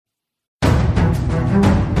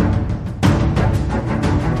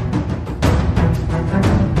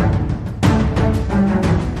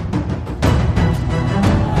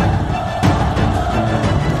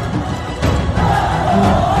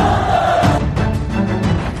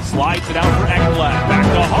Slides it out for Ekblad. Back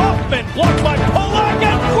to Hoffman. Blocked by Polak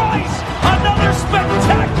and Price. Another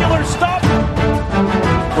spectacular stop.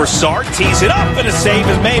 Broussard tees it up, and a save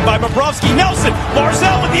is made by Bobrovsky. Nelson.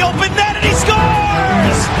 Barzal with the open net, and he scores!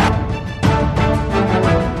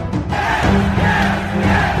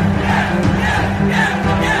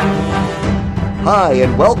 Hi,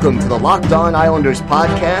 and welcome to the Locked On Islanders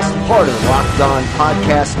podcast, part of the Locked On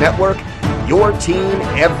Podcast Network, your team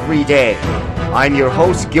every day. I'm your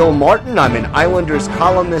host, Gil Martin. I'm an Islanders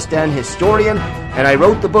columnist and historian, and I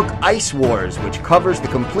wrote the book Ice Wars, which covers the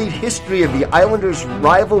complete history of the Islanders'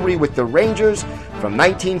 rivalry with the Rangers from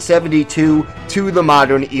 1972 to the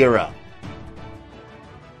modern era.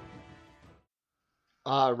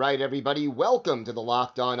 All right, everybody, welcome to the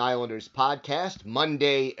Locked On Islanders podcast,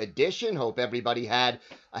 Monday edition. Hope everybody had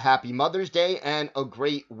a happy Mother's Day and a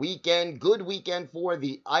great weekend. Good weekend for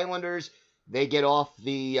the Islanders. They get off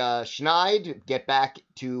the schneid, get back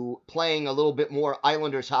to playing a little bit more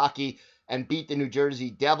Islanders hockey, and beat the New Jersey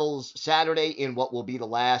Devils Saturday in what will be the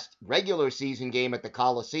last regular season game at the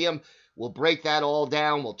Coliseum. We'll break that all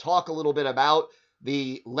down. We'll talk a little bit about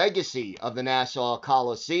the legacy of the Nassau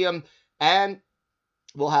Coliseum, and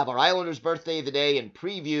we'll have our Islanders birthday of the day and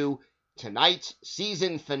preview tonight's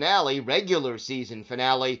season finale, regular season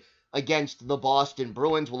finale, against the Boston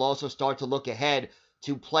Bruins. We'll also start to look ahead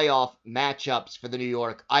to playoff matchups for the New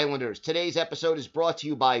York Islanders. Today's episode is brought to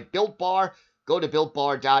you by Built Bar. Go to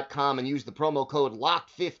BuiltBar.com and use the promo code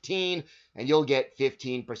LOCKED15, and you'll get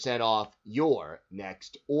 15% off your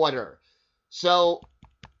next order. So,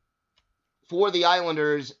 for the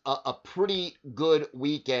Islanders, a pretty good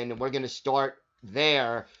weekend, and we're going to start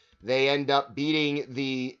there. They end up beating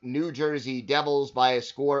the New Jersey Devils by a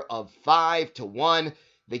score of 5-1.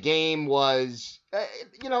 The game was, a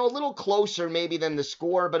little closer maybe than the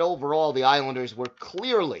score, but overall the Islanders were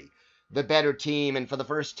clearly the better team, and for the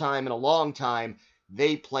first time in a long time,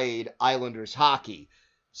 they played Islanders hockey.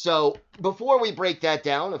 So before we break that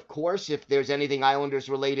down, of course, if there's anything Islanders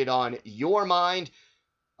related on your mind,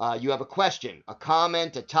 you have a question, a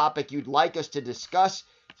comment, a topic you'd like us to discuss,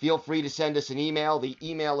 feel free to send us an email. The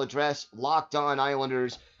email address,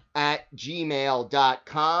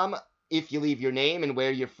 lockedonislanders@gmail.com. If you leave your name and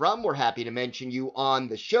where you're from, we're happy to mention you on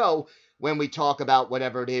the show when we talk about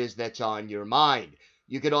whatever it is that's on your mind.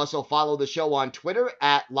 You could also follow the show on Twitter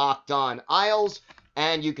at LockedOnIsles,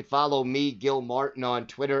 and you could follow me, Gil Martin, on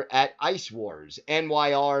Twitter at IceWars,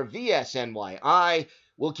 NYRVSNYI.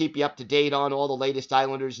 We'll keep you up to date on all the latest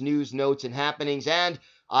Islanders news, notes, and happenings, and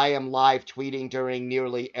I am live tweeting during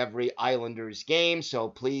nearly every Islanders game, so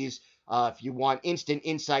please, if you want instant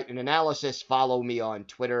insight and analysis, follow me on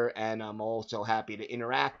Twitter, and I'm also happy to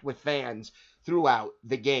interact with fans throughout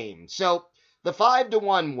the game. So, the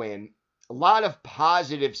 5-1 win, a lot of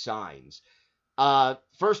positive signs.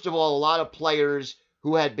 First of all, a lot of players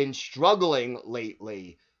who had been struggling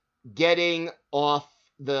lately getting off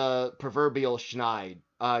the proverbial schneid.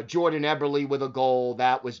 Jordan Eberle with a goal,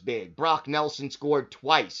 that was big. Brock Nelson scored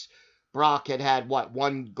twice. Brock had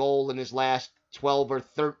one goal in his last 12 or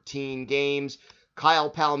 13 games. Kyle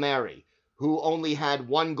Palmieri, who only had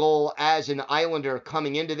one goal as an Islander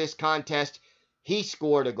coming into this contest, he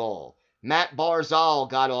scored a goal. Matt Barzal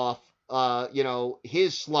got off,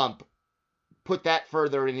 his slump, put that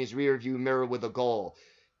further in his rearview mirror with a goal.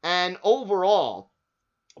 And overall,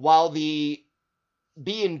 while the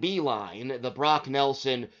B&B line, the Brock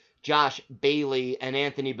Nelson, Josh Bailey, and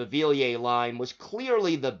Anthony Beauvillier line was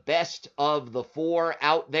clearly the best of the four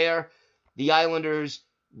out there, the Islanders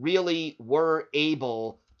really were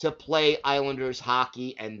able to play Islanders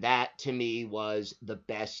hockey, and that, to me, was the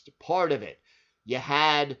best part of it. You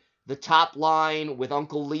had the top line with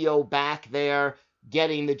Uncle Leo back there,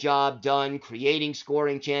 getting the job done, creating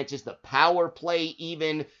scoring chances. The power play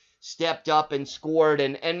even stepped up and scored,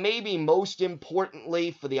 and maybe most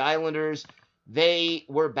importantly for the Islanders, they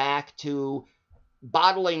were back to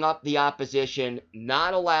bottling up the opposition,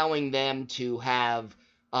 not allowing them to have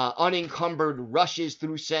unencumbered rushes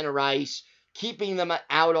through center ice, keeping them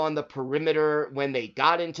out on the perimeter when they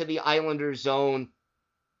got into the Islanders zone.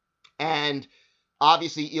 And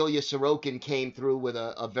obviously Ilya Sorokin came through with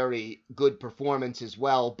a very good performance as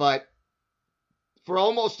well. But for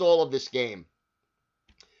almost all of this game,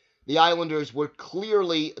 the Islanders were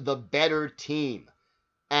clearly the better team.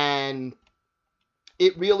 And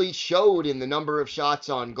it really showed in the number of shots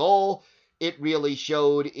on goal. It really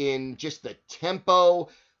showed in just the tempo,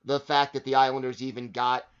 the fact that the Islanders even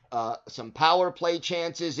got some power play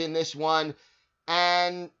chances in this one.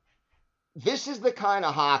 And this is the kind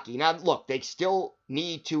of hockey. Now, look, they still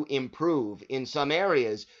need to improve in some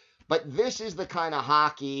areas, But this is the kind of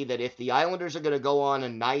hockey that if the Islanders are going to go on a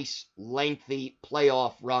nice, lengthy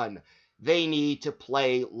playoff run, they need to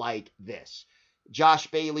play like this. Josh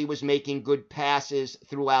Bailey was making good passes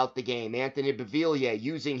throughout the game. Anthony Beauvillier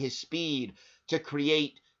using his speed to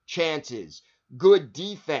create chances. Good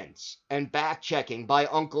defense and back-checking by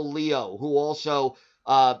Uncle Leo, who also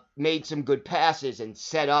made some good passes and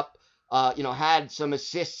set up, had some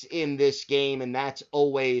assists in this game, and that's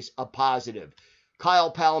always a positive.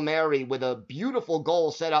 Kyle Palmieri with a beautiful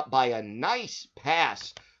goal set up by a nice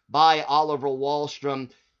pass by Oliver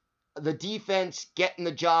Wahlstrom. The defense getting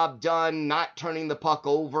the job done, not turning the puck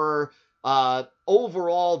over.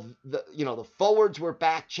 Overall, the forwards were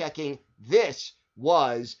back-checking. This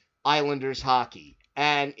was Islanders hockey.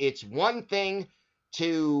 And it's one thing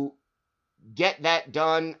to get that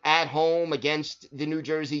done at home against the New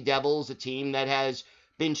Jersey Devils, a team that has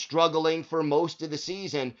been struggling for most of the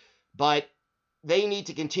season, but they need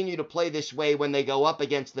to continue to play this way when they go up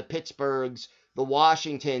against the Pittsburghs, the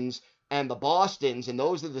Washingtons, and the Bostons, and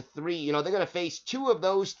those are the three, they're going to face two of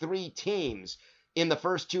those three teams in the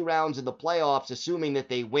first two rounds of the playoffs, assuming that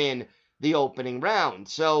they win the opening round.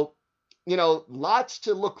 So, lots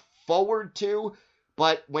to look forward to,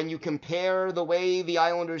 but when you compare the way the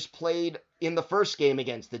Islanders played in the first game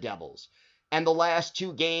against the Devils, and the last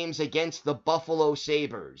two games against the Buffalo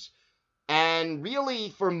Sabres, and really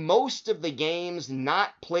for most of the games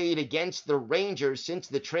not played against the Rangers since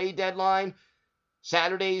the trade deadline,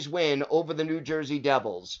 Saturday's win over the New Jersey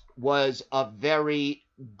Devils was a very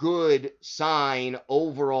good sign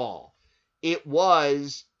overall. It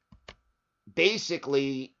was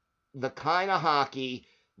basically the kind of hockey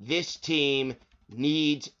this team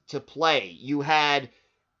needs to play. You had,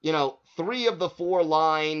 three of the four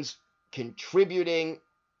lines contributing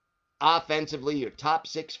offensively. Your top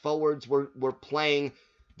six forwards were playing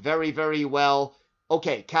very, very well.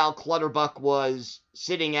 Okay, Cal Clutterbuck was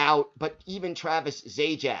sitting out, but even Travis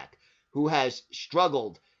Zajac, who has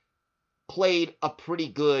struggled, played a pretty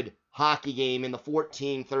good hockey game in the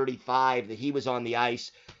 14:35 that he was on the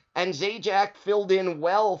ice. And Zajac filled in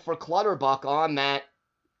well for Clutterbuck on that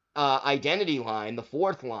identity line, the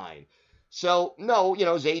fourth line. So, no,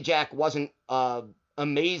 Zajac wasn't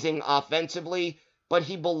amazing offensively, but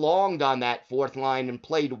he belonged on that fourth line and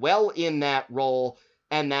played well in that role,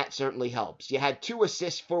 and that certainly helps. You had 2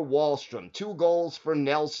 assists for Wahlstrom, 2 goals for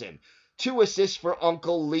Nelson, 2 assists for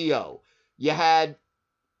Uncle Leo. You had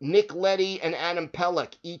Nick Leddy and Adam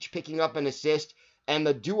Pelech each picking up an assist, and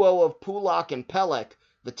the duo of Pulock and Pelech,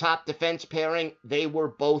 the top defense pairing, they were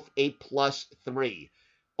both a +3.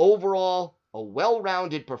 Overall, a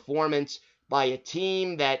well-rounded performance by a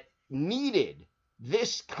team that needed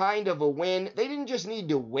this kind of a win. They didn't just need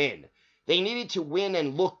to win. They needed to win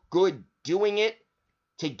and look good doing it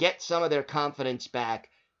to get some of their confidence back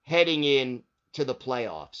heading in to the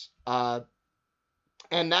playoffs.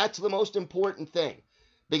 And that's the most important thing.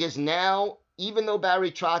 Because now, even though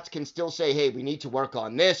Barry Trotz can still say, hey, we need to work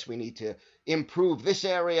on this, we need to improve this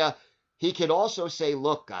area, he could also say,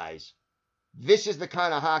 look, guys, this is the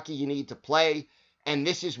kind of hockey you need to play, and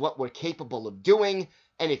this is what we're capable of doing.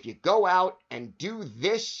 And if you go out and do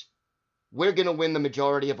this, we're going to win the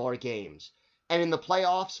majority of our games. And in the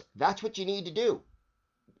playoffs, that's what you need to do.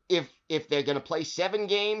 If they're going to play 7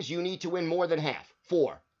 games, you need to win more than half.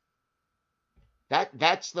 4.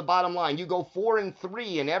 That's the bottom line. You go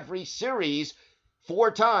 4-3 in every series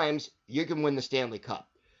 4 times, you can win the Stanley Cup.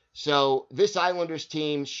 So this Islanders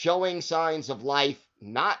team showing signs of life,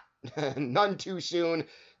 none too soon,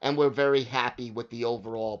 and we're very happy with the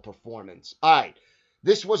overall performance. All right.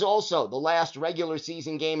 This was also the last regular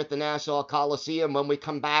season game at the Nassau Coliseum. When we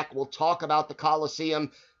come back, we'll talk about the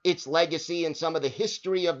Coliseum, its legacy, and some of the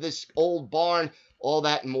history of this old barn. All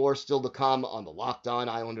that and more still to come on the Locked On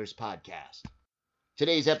Islanders podcast.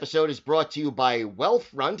 Today's episode is brought to you by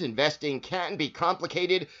Wealthfront. Investing can be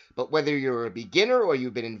complicated, but whether you're a beginner or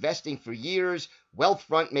you've been investing for years,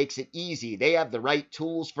 Wealthfront makes it easy. They have the right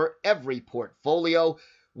tools for every portfolio.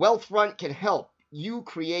 Wealthfront can help you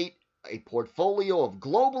create a portfolio of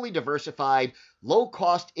globally diversified,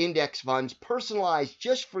 low-cost index funds personalized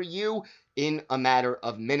just for you in a matter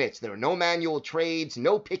of minutes. There are no manual trades,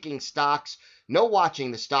 no picking stocks, no watching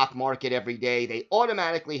the stock market every day. They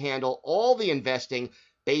automatically handle all the investing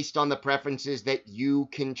based on the preferences that you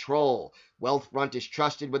control. Wealthfront is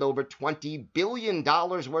trusted with over $20 billion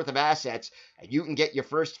worth of assets, and you can get your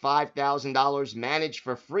first $5,000 managed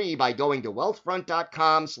for free by going to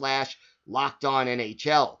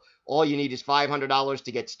wealthfront.com/LockedOnNHL. All you need is $500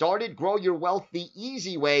 to get started. Grow your wealth the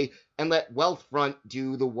easy way and let Wealthfront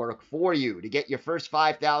do the work for you. To get your first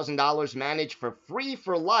 $5,000 managed for free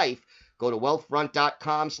for life, Go to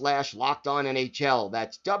wealthfront.com/LockedOnNHL.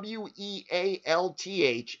 That's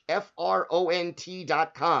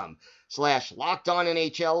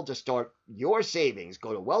WealthFront.com/LockedOnNHL to start your savings.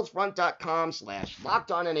 Go to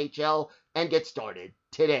wealthfront.com/LockedOnNHL and get started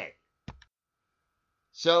today.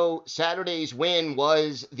 So Saturday's win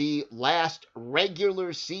was the last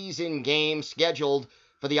regular season game scheduled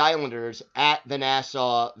for the Islanders at the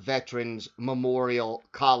Nassau Veterans Memorial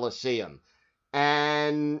Coliseum.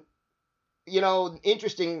 And,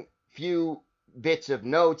 interesting few bits of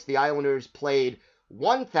notes. The Islanders played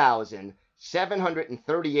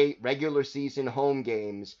 1,738 regular season home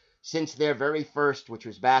games since their very first, which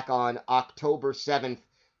was back on October 7th,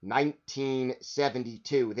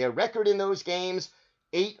 1972. Their record in those games,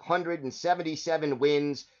 877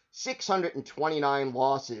 wins, 629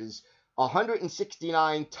 losses,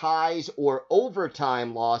 169 ties or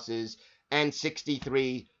overtime losses, and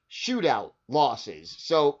 63 shootout losses.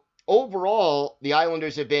 So overall, the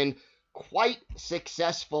Islanders have been quite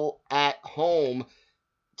successful at home.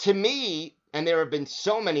 To me, and there have been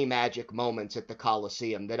so many magic moments at the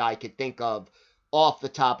Coliseum that I could think of off the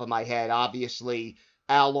top of my head. Obviously,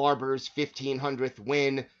 Al Arbour's 1,500th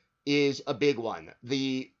win is a big one.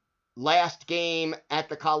 The last game at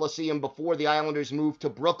the Coliseum before the Islanders moved to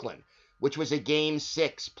Brooklyn, which was a Game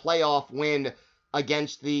 6 playoff win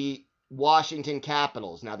against the Washington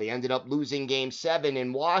Capitals. Now, they ended up losing Game 7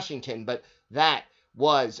 in Washington, but that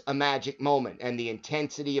was a magic moment, and the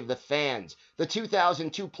intensity of the fans. The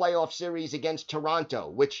 2002 playoff series against Toronto,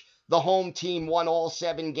 which the home team won all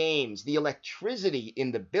 7 games. The electricity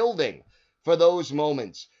in the building for those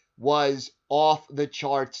moments was off the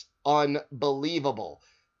charts, unbelievable.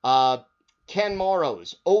 Ken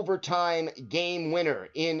Morrow's overtime game winner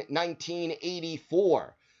in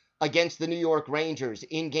 1984 against the New York Rangers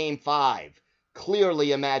in Game 5.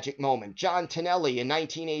 Clearly a magic moment. John Tonelli in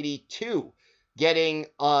 1982 getting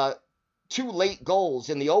 2 late goals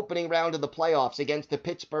in the opening round of the playoffs against the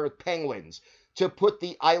Pittsburgh Penguins to put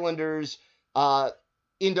the Islanders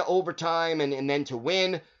into overtime and then to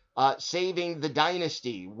win, saving the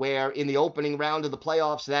dynasty, where in the opening round of the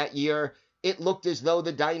playoffs that year, it looked as though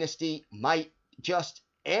the dynasty might just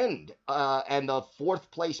end, and the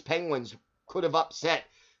 4th place Penguins could have upset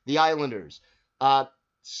the Islanders.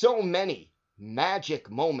 So many magic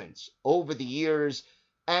moments over the years,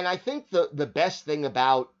 and I think the best thing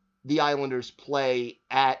about the Islanders' play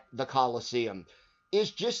at the Coliseum is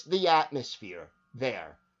just the atmosphere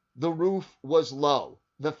there. The roof was low,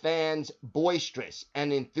 the fans boisterous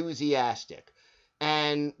and enthusiastic.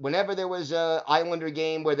 And whenever there was an Islander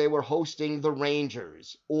game where they were hosting the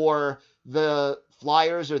Rangers or the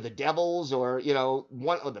Flyers or the Devils or,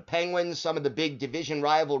 one of the Penguins, some of the big division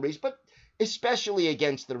rivalries, but especially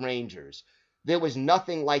against the Rangers, there was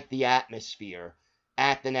nothing like the atmosphere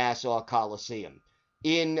at the Nassau Coliseum.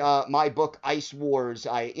 In my book, Ice Wars,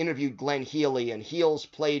 I interviewed Glenn Healy, and Heels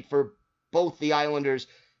played for both the Islanders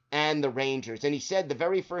and the Rangers. And he said the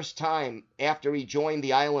very first time after he joined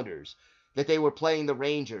the Islanders that they were playing the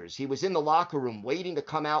Rangers, he was in the locker room waiting to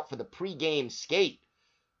come out for the pregame skate,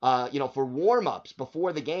 for warm-ups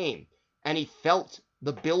before the game. And he felt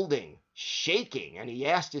the building shaking, and he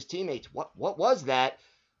asked his teammates, what was that?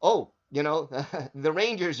 Oh, the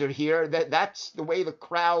Rangers are here. That's the way the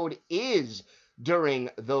crowd is during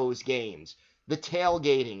those games. The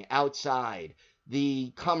tailgating outside,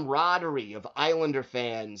 the camaraderie of Islander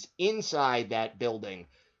fans inside that building.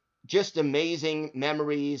 Just amazing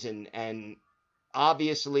memories, and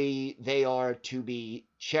obviously they are to be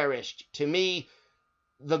cherished. To me,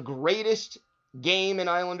 the greatest game in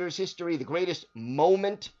Islanders history, the greatest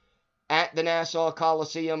moment at the Nassau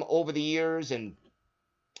Coliseum over the years, and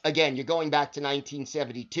again, you're going back to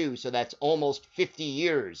 1972, so that's almost 50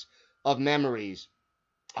 years of memories.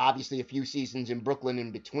 Obviously, a few seasons in Brooklyn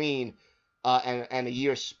in between, and a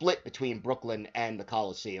year split between Brooklyn and the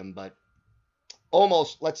Coliseum, but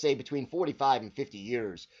almost, let's say, between 45 and 50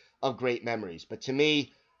 years of great memories. But to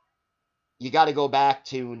me, you got to go back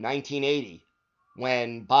to 1980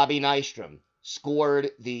 when Bobby Nystrom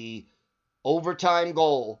scored the overtime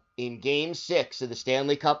goal in Game 6 of the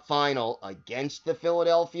Stanley Cup Final against the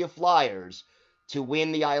Philadelphia Flyers to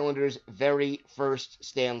win the Islanders' very first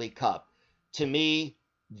Stanley Cup. To me,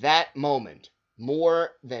 that moment, more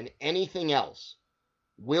than anything else,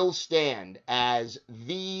 will stand as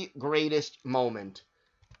the greatest moment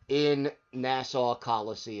in Nassau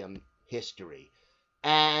Coliseum history.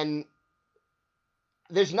 And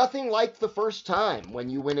there's nothing like the first time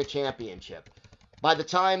when you win a championship. By the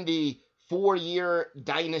time the 4-year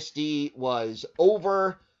dynasty was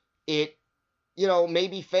over,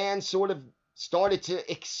 maybe fans sort of started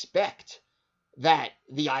to expect that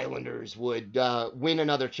the Islanders would win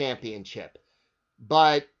another championship.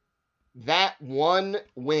 But that one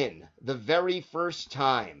win, the very first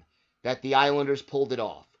time that the Islanders pulled it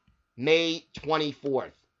off, May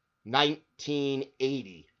 24th,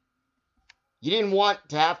 1980. You didn't want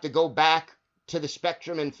to have to go back to the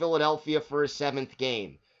Spectrum in Philadelphia for a seventh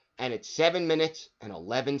game. And it's 7 minutes and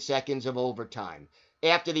 11 seconds of overtime.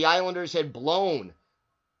 After the Islanders had blown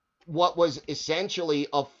what was essentially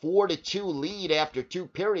a 4-2 lead after 2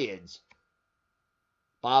 periods,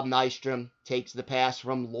 Bob Nystrom takes the pass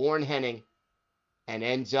from Lorne Henning and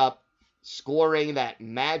ends up scoring that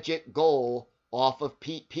magic goal off of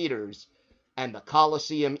Pete Peters, and the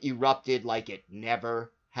Coliseum erupted like it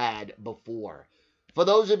never had before. For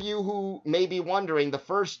those of you who may be wondering, the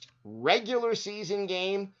first regular season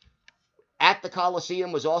game at the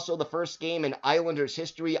Coliseum was also the first game in Islanders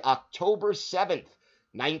history, October 7th,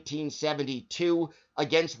 1972,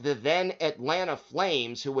 against the then Atlanta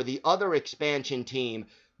Flames, who were the other expansion team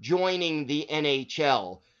joining the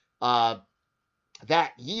NHL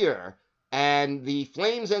that year. And the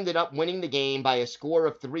Flames ended up winning the game by a score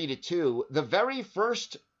of 3-2. The very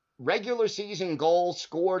first regular season goal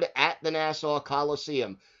scored at the Nassau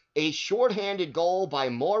Coliseum, a shorthanded goal by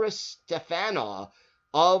Morris Stefanov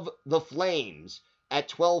of the Flames at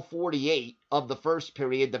 12:48 of the first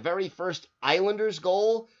period. The very first Islanders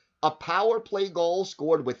goal, a power play goal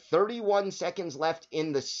scored with 31 seconds left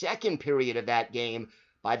in the second period of that game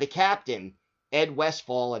by the captain, Ed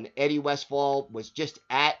Westfall. And Eddie Westfall was just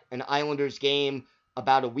at an Islanders game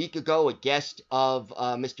about a week ago, a guest of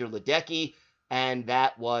Mr. Ledecky, and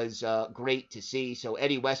that was great to see. So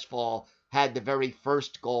Eddie Westfall had the very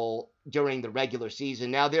first goal during the regular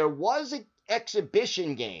season. Now, there was an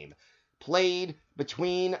exhibition game played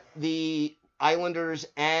between the Islanders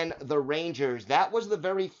and the Rangers. That was the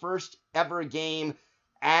very first ever game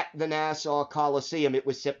at the Nassau Coliseum. It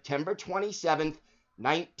was September 27th,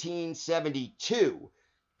 1972.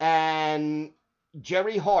 And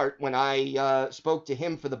Jerry Hart, when I spoke to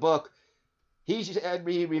him for the book, he said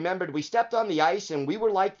he remembered, we stepped on the ice and we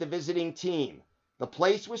were like the visiting team. The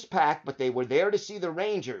place was packed, but they were there to see the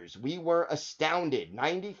Rangers. We were astounded.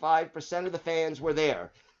 95% of the fans were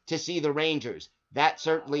there to see the Rangers. That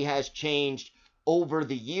certainly has changed over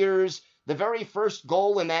the years. The very first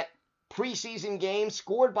goal in that preseason game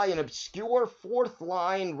scored by an obscure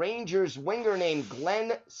fourth-line Rangers winger named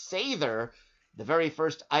Glenn Sather. The very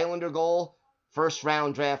first Islander goal,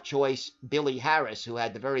 first-round draft choice Billy Harris, who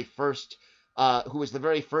was the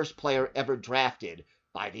very first player ever drafted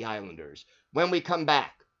by the Islanders. When we come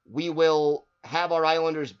back, we will have our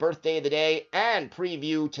Islanders' birthday of the day and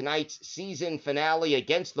preview tonight's season finale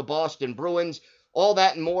against the Boston Bruins. All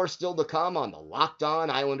that and more still to come on the Locked On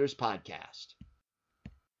Islanders podcast.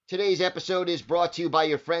 Today's episode is brought to you by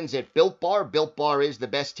your friends at Built Bar. Built Bar is the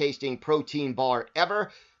best tasting protein bar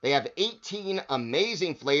ever. They have 18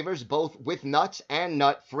 amazing flavors, both with nuts and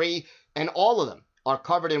nut-free, and all of them are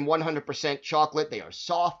covered in 100% chocolate. They are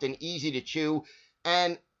soft and easy to chew,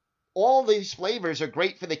 and all these flavors are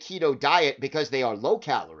great for the keto diet because they are low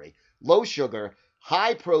calorie, low sugar,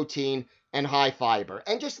 high protein, and high fiber.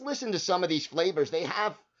 And just listen to some of these flavors. They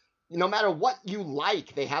have, no matter what you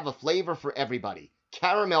like, they have a flavor for everybody.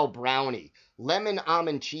 Caramel brownie, lemon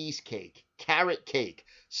almond cheesecake, carrot cake,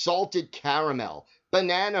 salted caramel,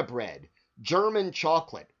 banana bread, German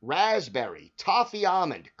chocolate, raspberry, toffee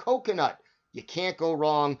almond, coconut. You can't go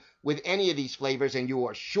wrong with any of these flavors, and you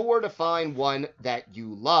are sure to find one that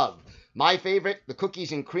you love. My favorite, the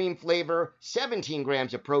cookies and cream flavor, 17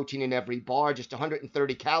 grams of protein in every bar, just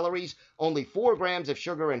 130 calories, only 4 grams of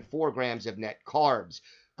sugar and 4 grams of net carbs.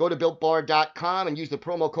 Go to BuiltBar.com and use the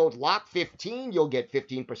promo code LOCK15. You'll get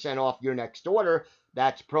 15% off your next order.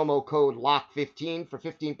 That's promo code LOCK15 for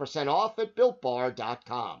 15% off at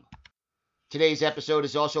BuiltBar.com. Today's episode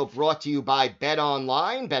is also brought to you by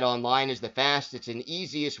BetOnline. BetOnline is the fastest and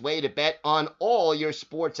easiest way to bet on all your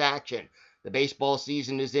sports action. The baseball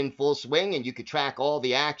season is in full swing, and you can track all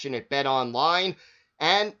the action at BetOnline.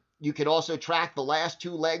 And you can also track the last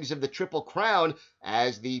 2 legs of the Triple Crown,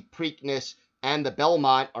 as the Preakness and the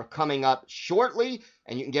Belmont are coming up shortly.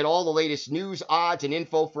 And you can get all the latest news, odds, and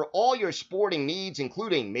info for all your sporting needs,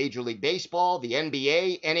 including Major League Baseball, the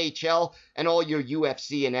NBA, NHL, and all your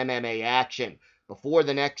UFC and MMA action. Before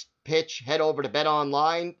the next pitch, head over to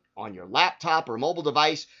BetOnline on your laptop or mobile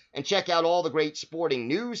device and check out all the great sporting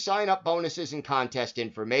news, sign-up bonuses, and contest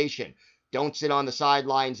information. Don't sit on the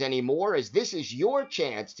sidelines anymore, as this is your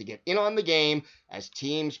chance to get in on the game as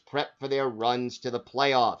teams prep for their runs to the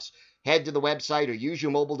playoffs. Head to the website or use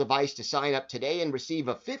your mobile device to sign up today and receive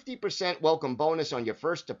a 50% welcome bonus on your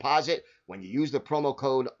first deposit when you use the promo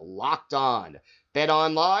code LOCKEDON.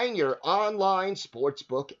 BetOnline, your online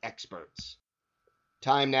sportsbook experts.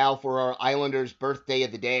 Time now for our Islanders birthday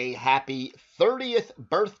of the day. Happy 30th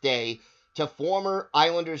birthday to former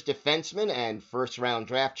Islanders defenseman and first-round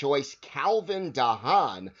draft choice Calvin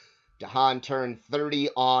DeHaan. DeHaan turned 30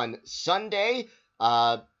 on Sunday.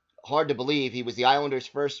 Hard to believe he was the Islanders'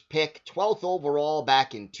 first pick, 12th overall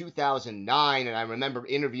back in 2009, and I remember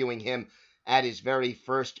interviewing him at his very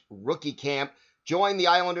first rookie camp. Joined the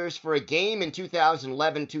Islanders for a game in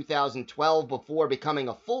 2011-2012 before becoming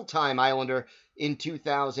a full-time Islander in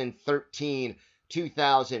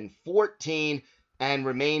 2013-2014, and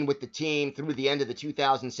remained with the team through the end of the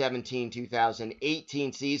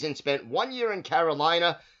 2017-2018 season. Spent 1 year in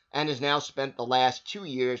Carolina and has now spent the last 2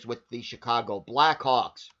 years with the Chicago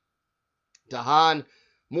Blackhawks. DeHaan,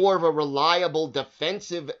 more of a reliable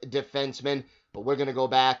defensive defenseman, but we're going to go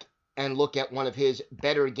back and look at one of his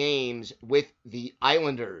better games with the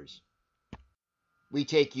Islanders. We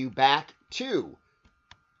take you back to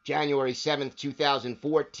January 7th,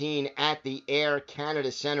 2014 at the Air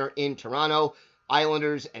Canada Centre in Toronto.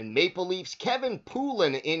 Islanders and Maple Leafs. Kevin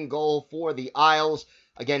Poulin in goal for the Isles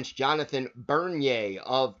against Jonathan Bernier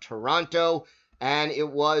of Toronto. And it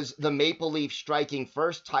was the Maple Leafs striking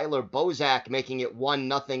first, Tyler Bozak making it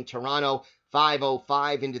 1-0 Toronto,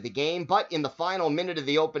 5:05 into the game. But in the final minute of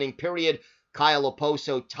the opening period, Kyle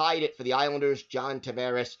Okposo tied it for the Islanders, John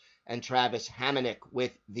Tavares and Travis Hamonic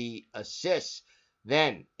with the assists.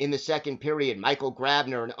 Then, in the second period, Michael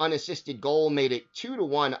Grabner, an unassisted goal, made it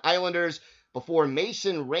 2-1 Islanders before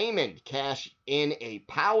Mason Raymond cashed in a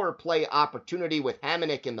power play opportunity with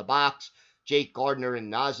Hamonic in the box. Jake Gardner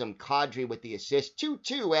and Nazem Kadri with the assist.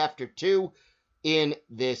 2-2 after 2 in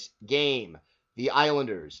this game. The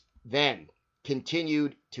Islanders then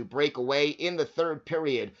continued to break away in the third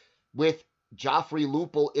period with Joffrey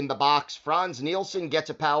Lupul in the box. Franz Nielsen gets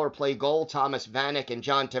a power play goal. Thomas Vanek and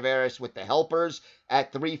John Tavares with the helpers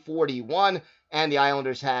at 3:41, and the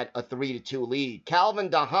Islanders had a 3-2 lead. Calvin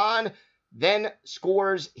DeHaan then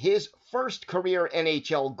scores his first career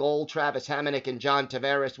NHL goal. Travis Hamonic and John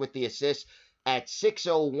Tavares with the assist at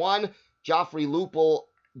 6:01. Joffrey Lupul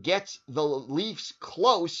gets the Leafs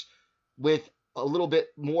close with a little bit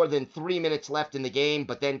more than 3 minutes left in the game,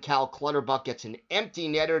 but then Cal Clutterbuck gets an empty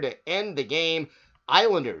netter to end the game.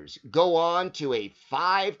 Islanders go on to a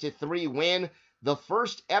 5-3 win, the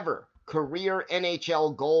first ever career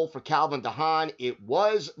NHL goal for Calvin DeHaan. It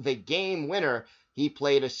was the game winner. He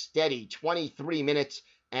played a steady 23 minutes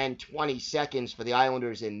and 20 seconds for the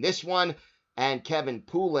Islanders in this one, and Kevin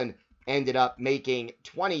Poulin ended up making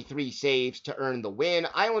 23 saves to earn the win.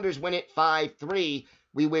 Islanders win it 5-3.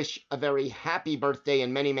 We wish a very happy birthday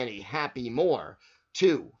and many, many happy more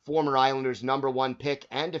to former Islanders #1 pick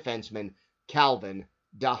and defenseman Calvin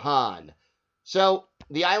DeHaan. So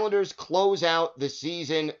the Islanders close out the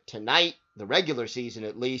season tonight, the regular season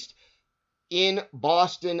at least, in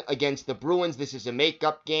Boston against the Bruins. This is a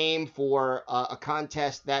makeup game for a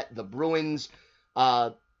contest that the Bruins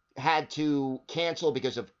had to cancel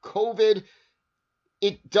because of COVID.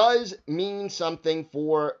 It does mean something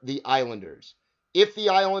for the Islanders. If the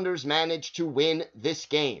Islanders manage to win this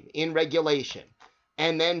game in regulation,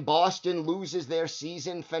 and then Boston loses their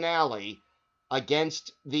season finale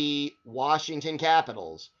against the Washington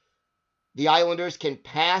Capitals, the Islanders can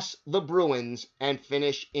pass the Bruins and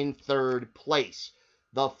finish in third place.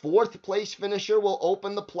 The fourth place finisher will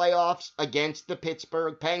open the playoffs against the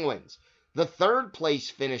Pittsburgh Penguins. The third place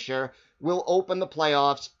finisher will open the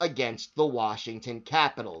playoffs against the Washington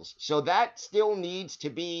Capitals. So that still needs to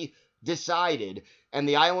be decided, and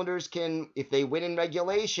the Islanders can, if they win in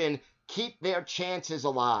regulation, keep their chances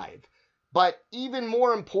alive. But even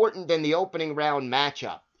more important than the opening round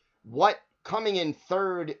matchup, what coming in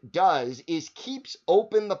third does is keeps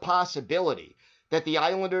open the possibility that the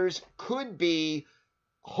Islanders could be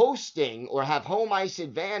hosting or have home ice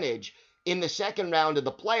advantage in the second round of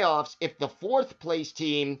the playoffs if the fourth place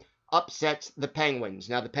team upsets the Penguins.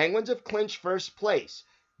 Now, the Penguins have clinched first place.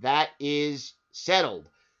 That is settled.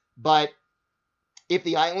 But if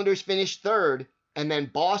the Islanders finish third and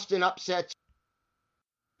then Boston upsets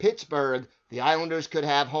Pittsburgh, the Islanders could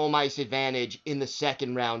have home ice advantage in the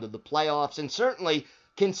second round of the playoffs. And certainly,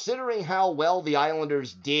 considering how well the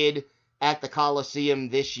Islanders did at the Coliseum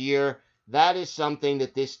this year, that is something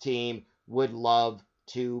that this team would love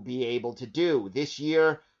to be able to do. This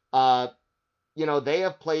year, they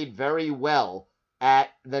have played very well at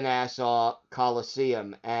the Nassau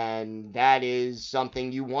Coliseum, and that is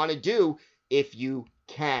something you want to do if you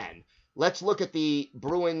can. let's look at the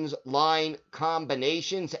Bruins line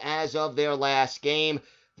combinations as of their last game.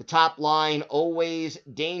 The top line, always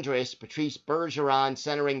dangerous. Patrice Bergeron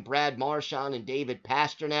centering Brad Marchand and David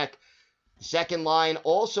Pastrnak. The second line,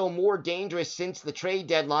 also more dangerous since the trade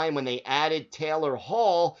deadline when they added Taylor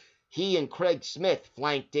Hall. He and Craig Smith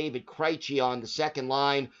flanked David Krejci on the second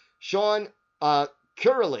line. Sean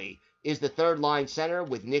Curley is the third line center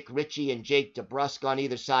with Nick Ritchie and Jake DeBrusk on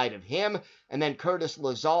either side of him. And then Curtis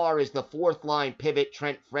Lazar is the fourth line pivot.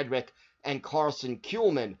 Trent Frederick and Carson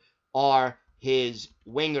Kuhlman are his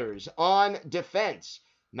wingers. On defense,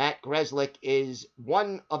 Matt Grzelcyk is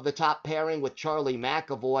one of the top pairing with Charlie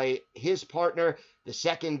McAvoy. His partner, the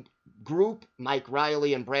second group, Mike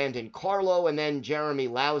Riley and Brandon Carlo, and then Jeremy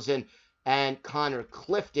Lauzon and Connor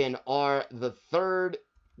Clifton are the third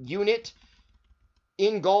unit.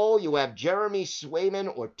 In goal, you have Jeremy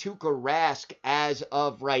Swayman or Tuukka Rask as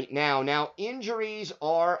of right now. Now, injuries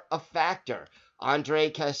are a factor. Andre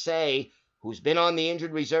Cassé, who's been on the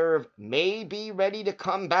injured reserve, may be ready to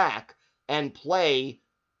come back and play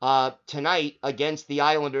tonight against the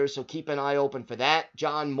Islanders, so keep an eye open for that.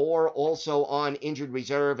 John Moore also on injured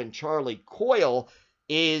reserve, and Charlie Coyle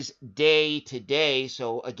is day to day.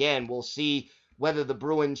 So again, we'll see whether the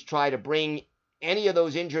Bruins try to bring any of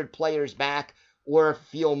those injured players back or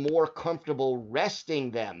feel more comfortable resting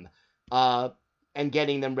them and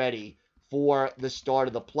getting them ready for the start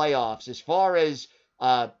of the playoffs. As far as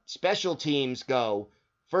special teams go,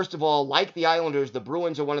 first of all, like the Islanders, the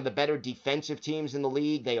Bruins are one of the better defensive teams in the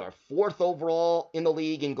league. They are fourth overall in the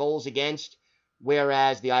league in goals against,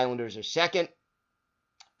 whereas the Islanders are second.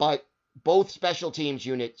 But both special teams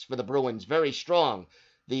units for the Bruins, very strong.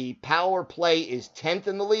 The power play is 10th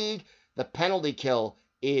in the league. The penalty kill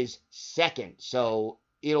is second. So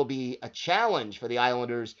it'll be a challenge for the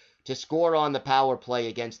Islanders to score on the power play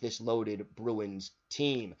against this loaded Bruins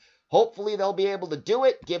team. Hopefully they'll be able to do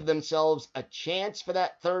it, give themselves a chance for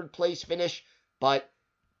that third place finish, but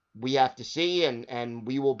we have to see, and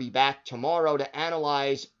we will be back tomorrow to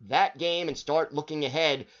analyze that game and start looking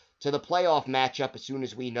ahead to the playoff matchup as soon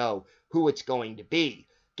as we know who it's going to be.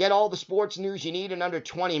 Get all the sports news you need in under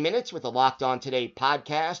 20 minutes with the Locked On Today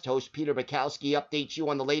podcast. Host Peter Bukowski updates you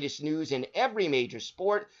on the latest news in every major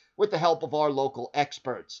sport with the help of our local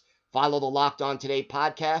experts. Follow the Locked On Today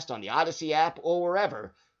podcast on the Odyssey app or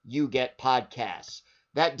wherever you get podcasts.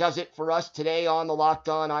 That does it for us today on the Locked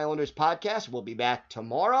On Islanders podcast. We'll be back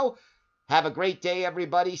tomorrow. Have a great day,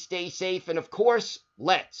 everybody. Stay safe. And of course,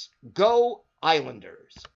 let's go Islanders.